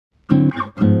Hi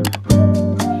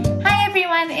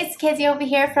everyone, it's Kezia over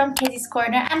here from Kezia's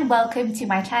Corner and welcome to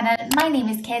my channel. My name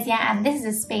is Kezia and this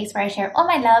is a space where I share all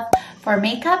my love for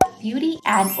makeup, beauty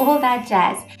and all that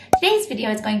jazz. Today's video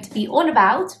is going to be all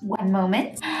about, one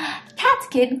moment,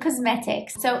 Catkin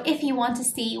Cosmetics. So if you want to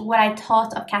see what I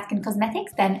thought of Catkin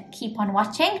Cosmetics, then keep on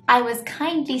watching. I was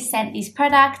kindly sent these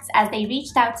products as they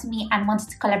reached out to me and wanted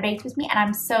to collaborate with me, and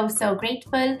I'm so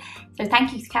grateful. So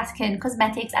thank you to Catkin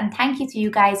Cosmetics and thank you to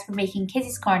you guys for making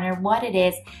Kezia's Corner what it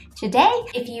is today.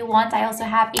 If you want, I also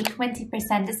have a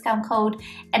 20% discount code.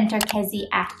 Enter Kezi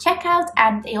at checkout,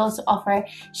 and they also offer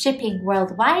shipping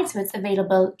worldwide, so it's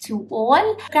available to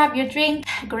all. Grab your drink,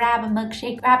 grab a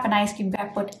milkshake, grab an ice cream,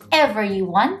 grab whatever you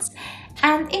want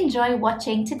and enjoy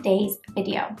watching today's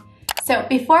video. So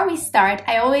before we start,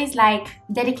 I always like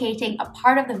dedicating a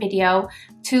part of the video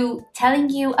to telling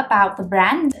you about the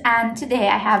brand, and today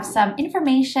I have some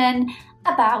information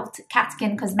about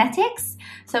Catkin Cosmetics.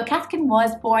 So Catkin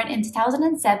was born in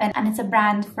 2007 and it's a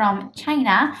brand from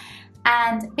China,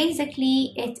 and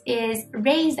basically it is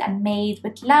raised and made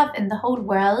with love in the whole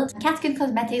world. Catkin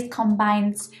Cosmetics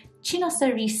combines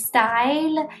chinoiserie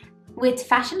style with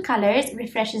fashion colors,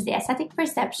 refreshes the aesthetic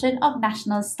perception of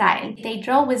national style. They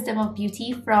draw wisdom of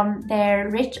beauty from their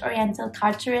rich oriental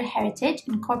cultural heritage,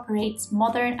 incorporates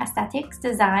modern aesthetics,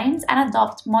 designs, and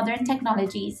adopt modern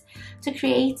technologies to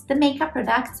create the makeup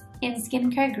products in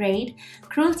skincare grade,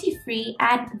 cruelty-free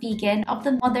and vegan of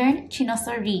the modern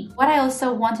chinoiserie. What I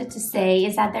also wanted to say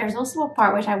is that there's also a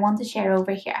part which I want to share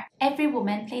over here. Every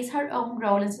woman plays her own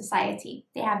role in society.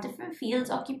 They have different fields,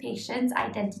 occupations,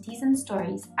 identities and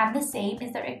stories, and the same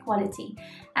is their equality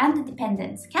and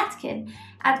independence. Catkin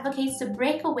advocates to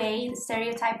break away the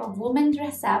stereotype of women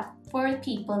dress up for the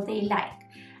people they like,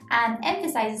 and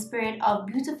emphasizes the spirit of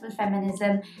beautiful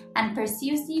feminism and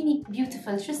pursues the unique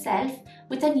beautiful true self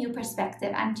with a new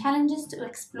perspective and challenges to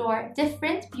explore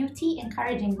different beauty,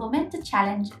 encouraging women to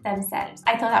challenge themselves.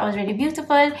 I thought that was really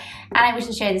beautiful and I wish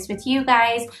to share this with you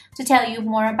guys to tell you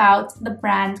more about the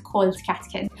brand called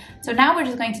Catkin. So now we're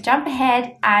just going to jump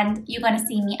ahead and you're going to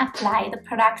see me apply the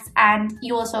products, and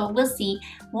you also will see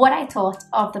what I thought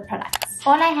of the products.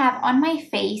 All I have on my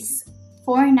face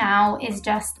for now is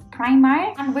just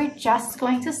primer, and we're just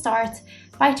going to start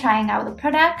by trying out the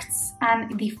products,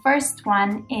 and the first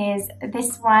one is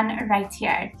this one right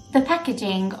here. The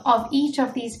packaging of each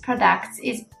of these products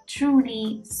is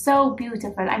truly so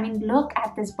beautiful. I mean, look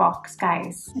at this box,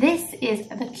 guys. This is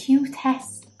the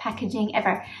cutest packaging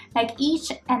ever. Like,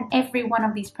 each and every one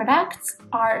of these products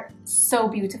are so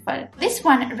beautiful. This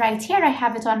one right here, I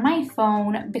have it on my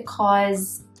phone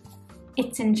because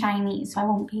it's in Chinese, so I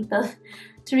won't be able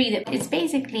to read it. It's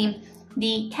basically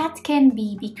the Catkin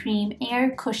BB Cream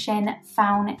Air Cushion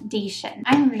Foundation.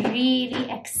 I'm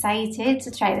really excited to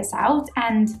try this out,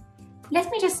 and let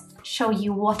me just show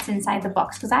you what's inside the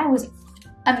box because I was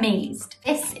amazed.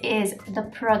 This is the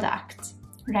product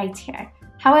right here.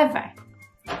 However,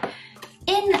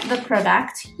 in the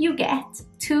product you get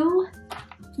two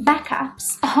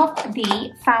backups of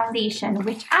the foundation,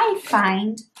 which I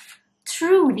find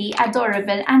truly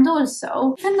adorable, and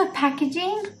also even the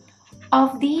packaging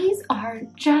of these are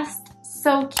just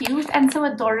so cute and so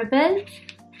adorable.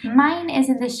 Mine is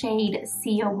in the shade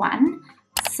CO1,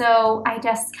 so I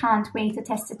just can't wait to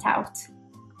test it out.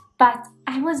 But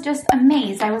I was just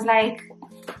amazed. I was like,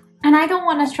 and I don't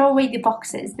want to throw away the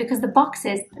boxes because the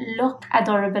boxes look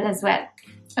adorable as well.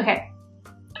 Okay,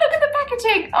 look at the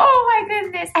packaging. Oh my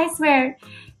goodness, I swear.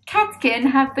 Catkin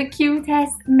have the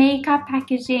cutest makeup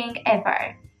packaging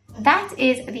ever. That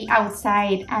is the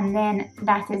outside, and then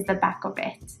that is the back of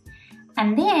it.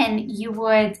 And then you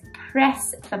would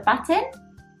press the button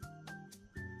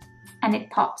and it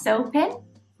pops open.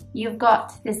 You've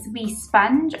got this wee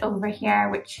sponge over here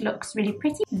which looks really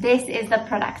pretty. This is the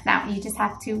product now. You just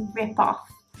have to rip off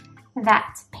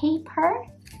that paper,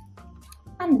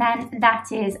 and then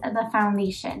that is the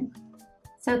foundation.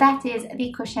 So that is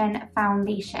the Cushion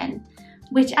Foundation,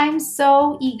 which I'm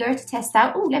so eager to test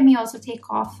out. Oh, let me also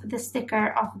take off the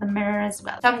sticker off the mirror as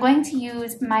well. So I'm going to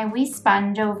use my wee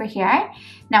sponge over here.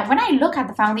 Now, when I look at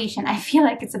the foundation, I feel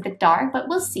like it's a bit dark, but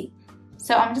we'll see.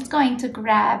 So I'm just going to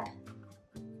grab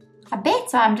a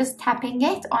bit. So I'm just tapping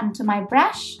it onto my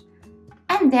brush,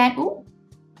 and then,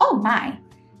 oh my,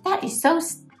 that is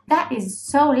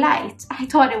so light. I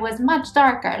thought it was much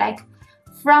darker. Like,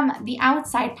 from the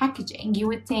outside packaging, you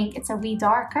would think it's a wee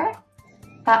darker,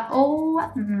 but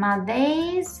oh my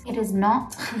days, it is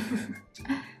not.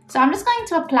 So I'm just going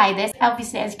to apply this.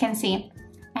 Obviously, as you can see,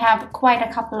 I have quite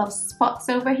a couple of spots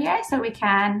over here, so we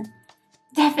can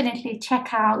definitely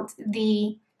check out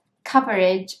the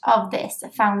coverage of this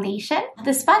foundation.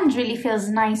 The sponge really feels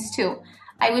nice too.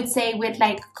 I would say with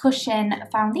like cushion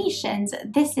foundations,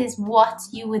 this is what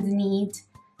you would need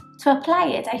to apply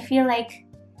it. I feel like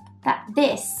that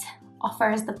this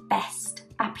offers the best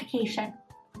application.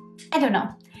 I don't know.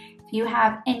 If you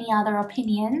have any other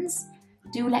opinions,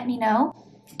 do let me know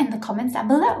in the comments down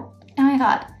below. Oh my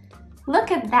god,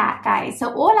 look at that, guys.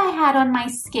 So all I had on my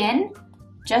skin,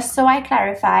 just so I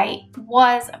clarify,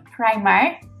 was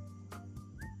primer.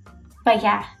 But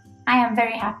yeah, I am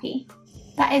very happy.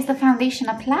 That is the foundation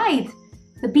applied.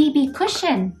 The BB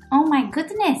cushion. Oh my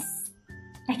goodness.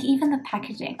 Like even the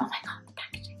packaging. Oh my god, the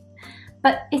packaging.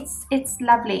 But it's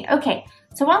lovely. Okay,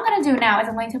 so what I'm going to do now is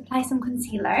I'm going to apply some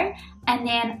concealer and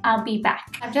then I'll be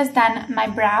back. I've just done my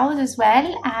brows as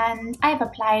well and I've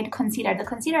applied concealer. The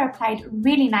concealer applied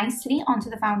really nicely onto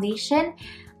the foundation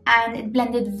and it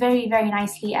blended very, very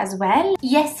nicely as well.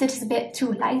 Yes, it is a bit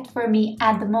too light for me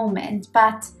at the moment,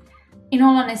 but in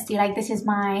all honesty, like this is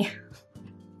my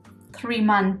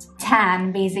 3-month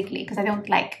tan basically, because I don't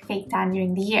like fake tan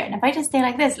during the year, and if I just stay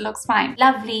like this, it looks fine.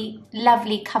 Lovely,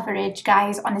 lovely coverage,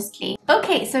 guys, honestly.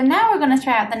 Okay, so now we're gonna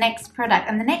try out the next product,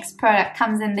 and the next product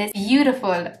comes in this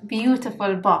beautiful,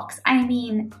 beautiful box. I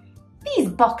mean, these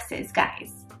boxes,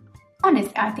 guys,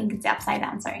 honestly, I think it's upside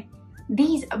down, sorry.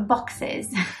 These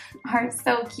boxes are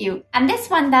so cute. And this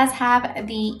one does have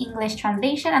the English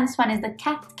translation, and this one is the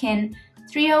Catkin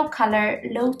Trio Color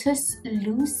Lotus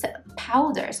Loose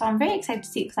Powder. So I'm very excited to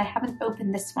see it because I haven't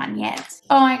opened this one yet.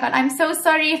 Oh my god, I'm so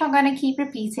sorry if I'm going to keep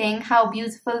repeating how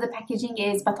beautiful the packaging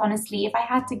is, but honestly, if I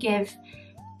had to give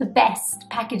the best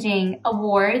packaging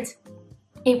award,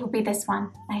 it would be this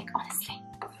one. Like, honestly.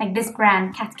 Like this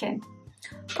brand, Catkin.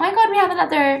 Oh my god, we have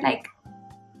another, like,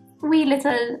 wee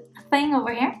little thing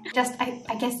over here. Just,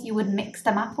 I guess you would mix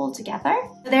them up all together.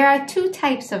 There are two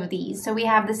types of these. So we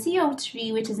have the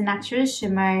CO3, which is a natural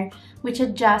shimmer, which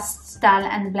adjusts dull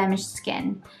and blemished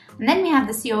skin. And then we have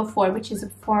the CO4, which is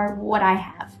for what I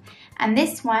have. And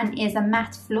this one is a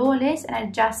matte flawless and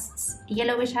adjusts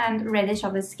yellowish and reddish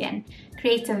of the skin.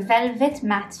 Creates a velvet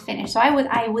matte finish. So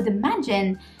I would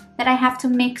imagine that I have to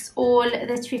mix all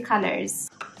the 3 colors.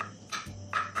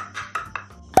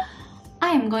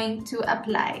 I am going to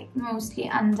apply mostly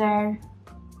under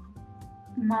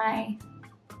my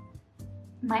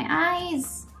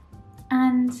eyes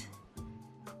and,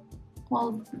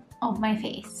 well, of my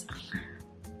face.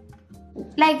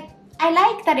 Like, I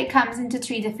like that it comes into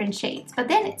 3 different shades, but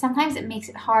then sometimes it makes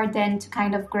it hard then to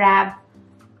kind of grab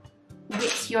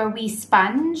with your wee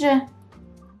sponge.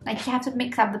 Like, you have to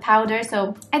mix up the powder,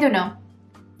 so I don't know.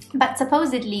 But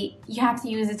supposedly you have to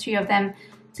use the 3 of them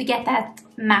to get that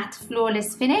matte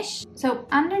flawless finish. So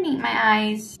underneath my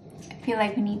eyes, I feel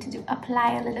like we need to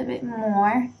apply a little bit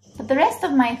more. But the rest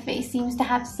of my face seems to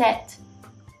have set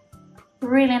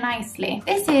really nicely.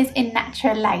 This is in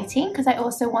natural lighting because I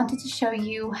also wanted to show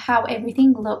you how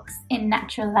everything looks in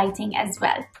natural lighting as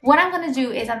well. What I'm gonna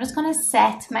do is I'm just gonna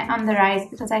set my under eyes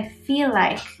because I feel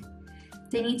like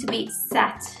they need to be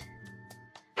set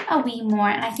a wee more,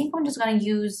 and I think I'm just gonna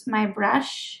use my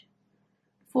brush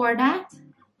for that.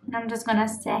 And I'm just gonna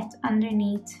set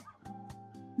underneath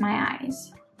my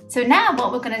eyes. So now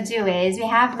what we're gonna do is we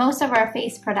have most of our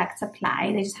face products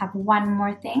applied. They just have one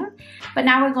more thing. But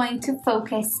now we're going to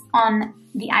focus on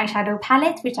the eyeshadow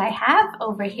palette, which I have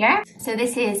over here. So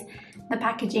this is the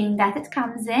packaging that it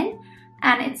comes in.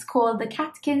 And it's called the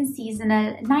Catkin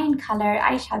Seasonal 9-Color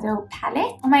Eyeshadow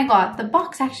Palette. Oh my god, the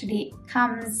box actually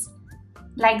comes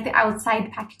like the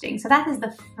outside packaging. So that is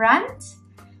the front.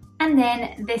 And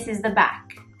then this is the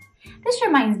back. This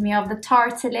reminds me of the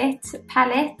Tartelette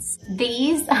palettes.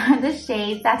 These are the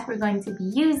shades that we're going to be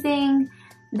using.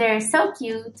 They're so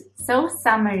cute, so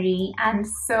summery, and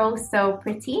so, so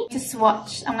pretty. To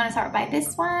swatch, I'm gonna start by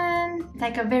this one.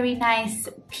 Like a very nice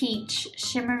peach,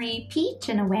 shimmery peach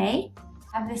in a way.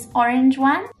 I have this orange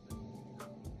one.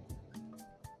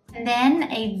 And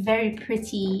then a very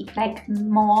pretty, like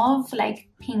mauve, like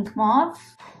pink mauve.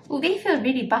 Oh, they feel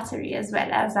really buttery as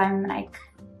well as I'm like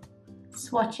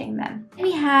swatching them.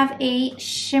 We have a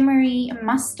shimmery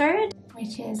mustard,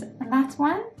 which is that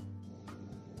one.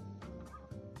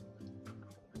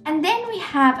 And then we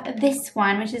have this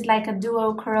one, which is like a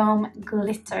duochrome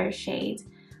glitter shade,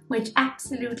 which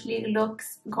absolutely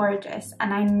looks gorgeous,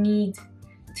 and I need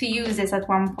to use this at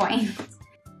one point.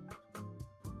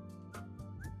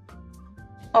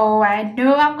 Oh, I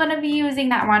know I'm gonna be using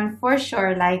that one for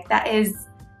sure. Like that is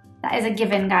a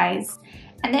given, guys.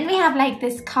 And then we have like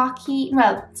this khaki,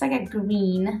 well, it's like a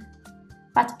green,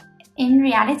 but in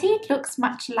reality it looks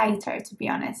much lighter, to be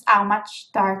honest. Oh,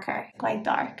 much darker, quite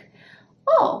dark.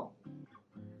 Oh,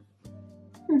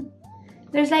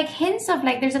 There's like hints of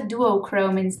like, there's a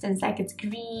duochrome instance, like it's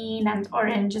green and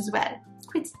orange as well.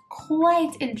 It's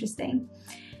quite interesting.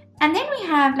 And then we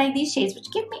have like these shades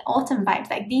which give me autumn vibes,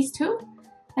 like these two.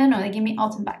 I don't know, they give me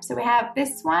autumn vibes. So we have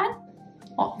this one,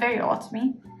 oh, very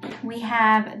autumny. We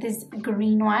have this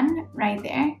green one right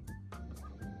there.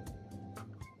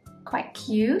 Quite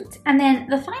cute. And then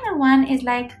the final one is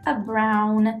like a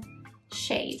brown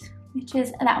shade, which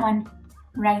is that one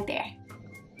right there.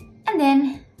 And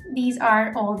then these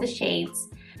are all the shades.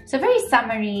 So very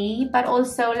summery, but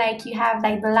also like you have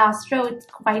like the last row, it's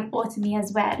quite autumny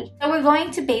as well. So we're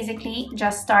going to basically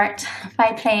just start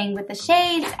by playing with the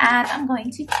shades, and I'm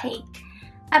going to take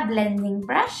a blending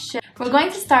brush. We're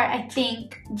going to start, I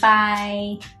think,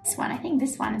 by this one. I think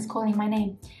this one is calling my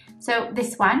name. So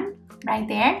this one right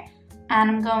there,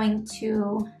 and I'm going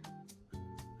to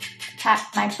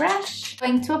tap my brush. I'm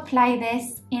going to apply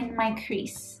this in my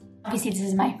crease. Obviously, this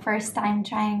is my first time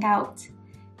trying out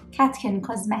Catkin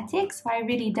Cosmetics, so I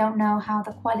really don't know how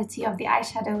the quality of the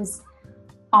eyeshadows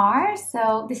are,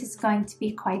 so this is going to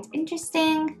be quite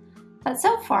interesting. But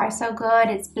so far so good.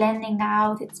 It's blending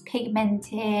out, it's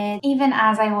pigmented. Even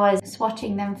as I was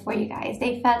swatching them for you guys,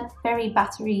 they felt very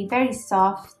buttery, very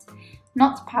soft,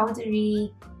 not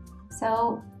powdery,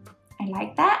 so I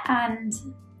like that. And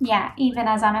yeah, even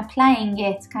as I'm applying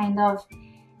it, kind of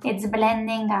it's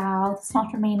blending out, it's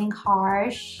not remaining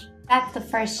harsh. That's the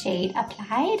first shade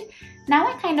applied. Now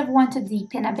I kind of want to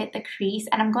deepen a bit the crease,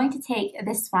 and I'm going to take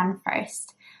this one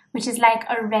first, which is like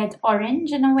a red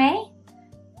orange in a way.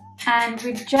 And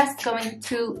we're just going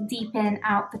to deepen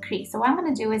out the crease. So what I'm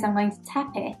going to do is I'm going to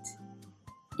tap it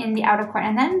in the outer corner,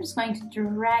 and then I'm just going to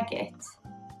drag it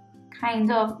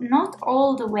kind of not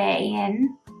all the way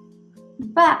in,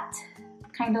 but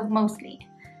kind of mostly.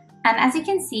 And as you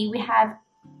can see, we have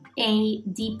a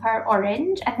deeper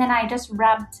orange, and then I just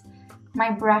rubbed my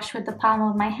brush with the palm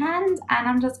of my hand, and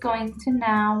I'm just going to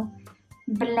now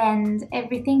blend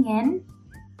everything in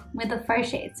with the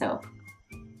first shade. So,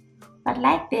 but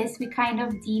like this, we kind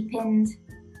of deepened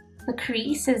the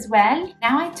crease as well.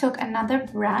 Now I took another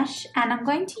brush, and I'm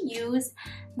going to use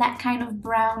that kind of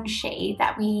brown shade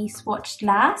that we swatched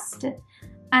last,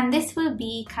 and this will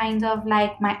be kind of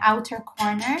like my outer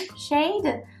corner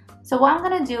shade. So what I'm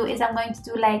gonna do is I'm going to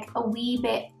do like a wee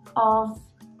bit of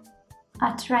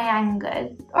a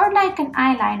triangle, or like an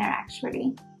eyeliner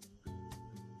actually,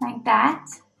 like that.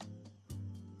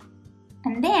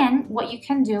 And then what you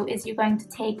can do is you're going to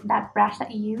take that brush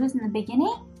that you used in the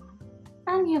beginning,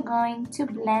 and you're going to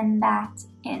blend that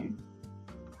in.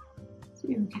 So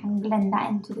you can blend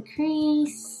that into the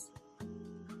crease,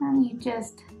 and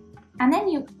and then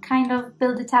you kind of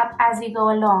build it up as you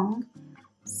go along,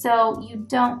 so you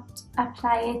don't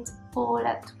apply it all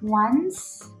at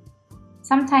once.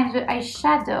 Sometimes with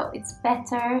eyeshadow, it's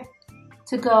better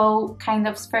to go kind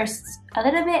of first a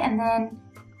little bit, and then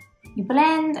you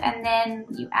blend, and then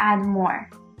you add more.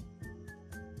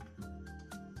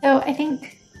 So I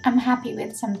think I'm happy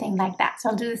with something like that. So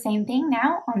I'll do the same thing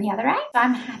now on the other eye. So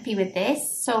I'm happy with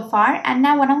this so far. And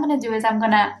now what I'm gonna do is I'm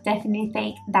gonna definitely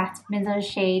take that middle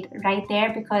shade right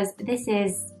there, because this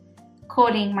is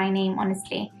calling my name,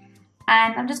 honestly.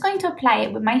 And I'm just going to apply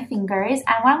it with my fingers,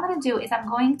 and what I'm going to do is I'm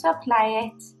going to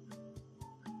apply it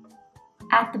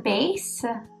at the base.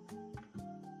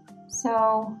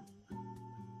 So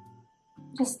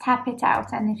just tap it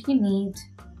out, and if you need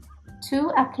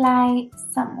to apply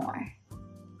some more.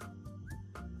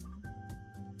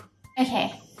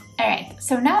 Okay, alright,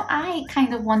 so now I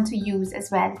kind of want to use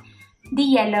as well the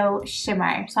yellow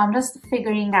shimmer. So I'm just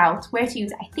figuring out where to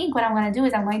use. I think what I'm going to do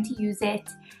is I'm going to use it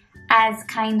as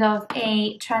kind of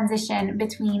a transition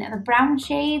between the brown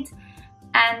shade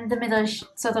and the middle,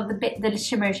 sort of the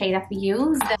shimmer shade that we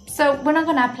used. So we're not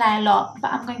going to apply a lot,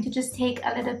 but I'm going to just take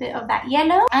a little bit of that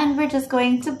yellow, and we're just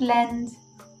going to blend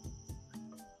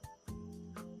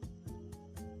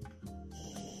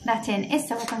that in.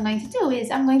 So what I'm going to do is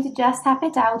I'm going to just tap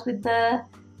it out with the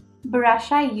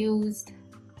brush I used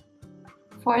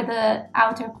for the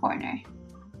outer corner.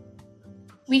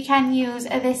 We can use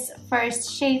this first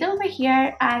shade over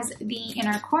here as the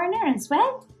inner corner as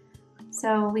well.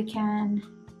 So we can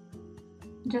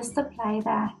just apply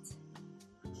that.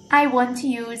 I want to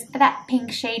use that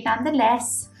pink shade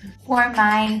nonetheless for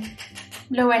my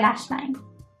lower lash line.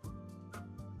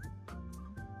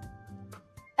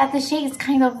 That the shades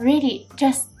kind of really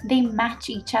just, they match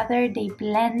each other, they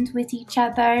blend with each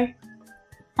other.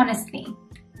 Honestly,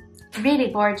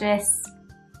 really gorgeous.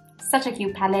 Such a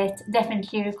cute palette.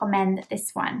 Definitely recommend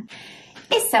this one.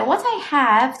 So what I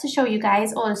have to show you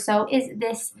guys also is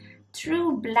this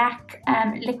True Black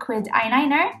liquid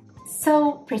eyeliner.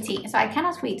 So pretty. So I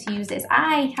cannot wait to use this.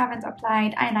 I haven't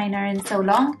applied eyeliner in so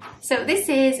long. So this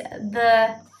is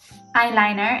the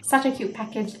eyeliner. Such a cute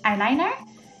packaged eyeliner.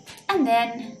 And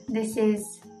then this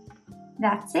is,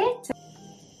 that's it.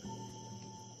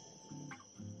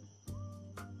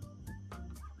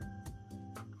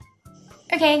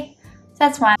 Okay, so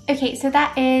that's one. Okay, so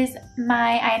that is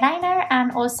my eyeliner,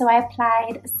 and also I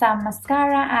applied some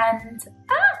mascara, and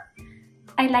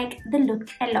I like the look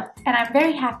a lot, and I'm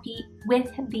very happy with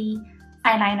the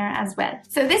eyeliner as well.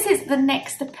 So this is the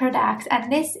next product,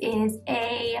 and this is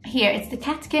it's the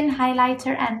Katkin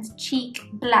highlighter and cheek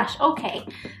blush. Okay,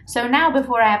 so now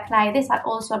before I apply this, I'll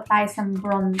also apply some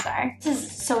bronzer.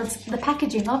 The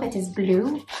packaging of it is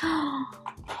blue. Oh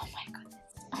my goodness.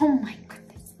 Oh my goodness.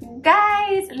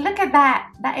 Guys, look at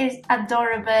that. That is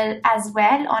adorable as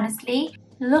well, honestly.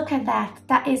 Look at that.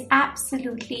 That is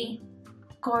absolutely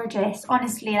gorgeous.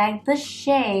 Honestly, like the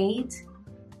shade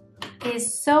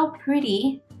is so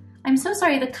pretty. I'm so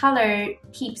sorry the color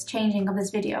keeps changing of this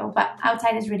video, but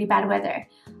outside is really bad weather.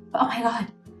 But oh my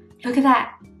god, look at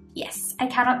that. Yes, I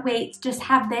cannot wait to just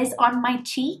have this on my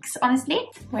cheeks, honestly.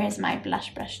 Where's my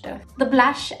blush brush though? The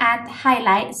blush and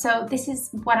highlight. So this is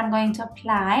what I'm going to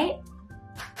apply.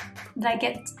 Did I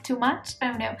get too much? I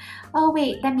don't know. Oh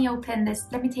wait, let me open this.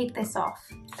 Let me take this off.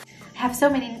 I have so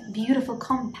many beautiful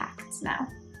compacts now.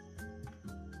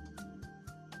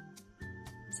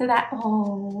 So that,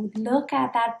 oh, look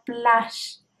at that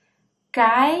blush.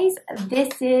 Guys,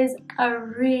 this is a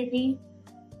really,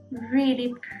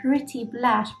 really pretty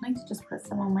blush. I'm going to just put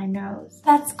some on my nose.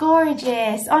 That's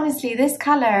gorgeous. Honestly, this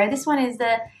color, this one is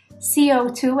the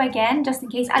CO2 again, just in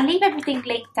case. I'll leave everything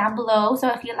linked down below, so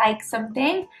if you like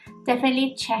something,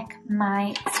 definitely check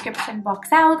my description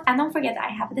box out. And don't forget that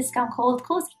I have a discount code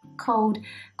called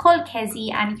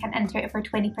Kezi, and you can enter it for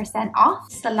 20%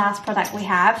 off. The last product we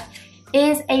have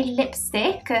is a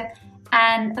lipstick,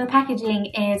 and the packaging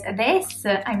is this.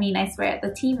 I mean, I swear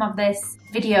the theme of this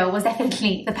video was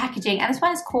definitely the packaging, and this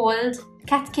one is called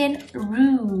Katkin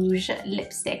Rouge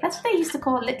lipstick. That's what they used to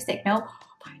call lipstick, no?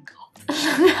 Oh my god.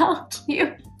 Look how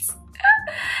cute.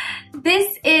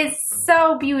 This is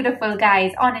so beautiful,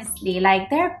 guys, honestly. Like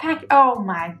their pack, oh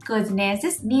my goodness,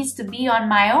 this needs to be on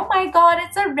my, oh my god,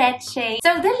 it's a red shade.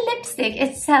 So the lipstick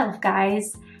itself,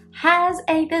 guys, has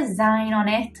a design on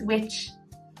it which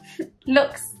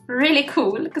looks really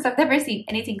cool because I've never seen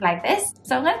anything like this.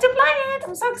 So I'm going to apply it.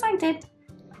 I'm so excited.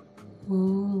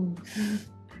 Ooh.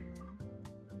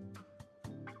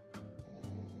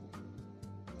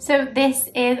 So this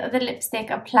is the lipstick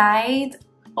applied.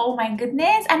 Oh my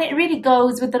goodness. And it really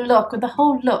goes with the look, with the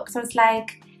whole look. So it's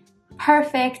like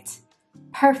perfect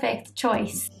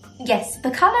choice. Yes,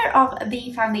 the color of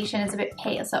the foundation is a bit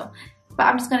pale, but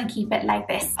I'm just going to keep it like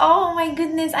this. Oh my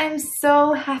goodness, I'm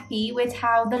so happy with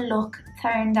how the look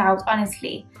turned out,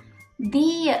 honestly.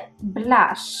 The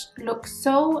blush looks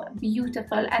so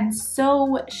beautiful and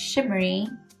so shimmery.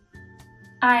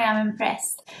 I am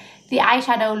impressed. The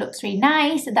eyeshadow looks really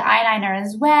nice, the eyeliner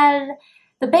as well.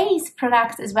 The base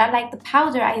products as well, like the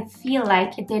powder, I feel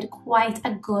like it did quite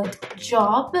a good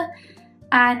job.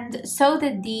 And so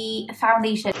did the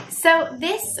foundation. So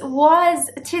this was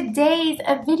today's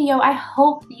video. I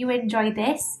hope you enjoyed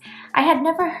this. I had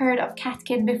never heard of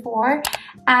Katkin before,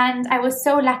 and I was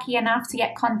so lucky enough to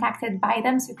get contacted by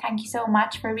them. So thank you so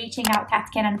much for reaching out,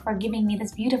 Katkin, and for giving me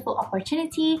this beautiful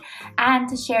opportunity and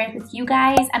to share it with you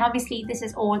guys. And obviously this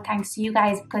is all thanks to you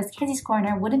guys, because Kezi's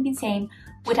Corner wouldn't be the same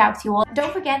without you all.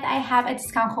 Don't forget that I have a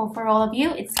discount code for all of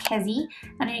you. It's Kezi,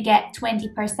 and you get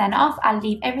 20% off. I'll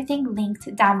leave everything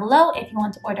linked down below if you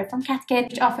want to order from Katkin,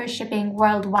 which offers shipping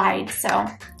worldwide. So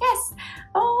yes,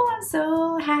 oh, I'm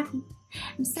so happy.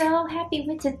 I'm so happy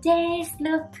with today's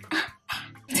look.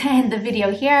 To end the video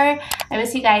here, I will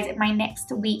see you guys in my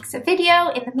next week's video.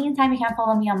 In the meantime, you can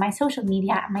follow me on my social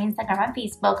media, my Instagram and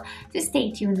Facebook, to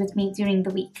stay tuned with me during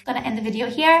the week. I'm gonna end the video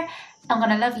here. I'm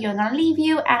gonna love you, I'm gonna leave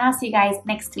you, and I'll see you guys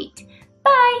next week.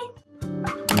 Bye!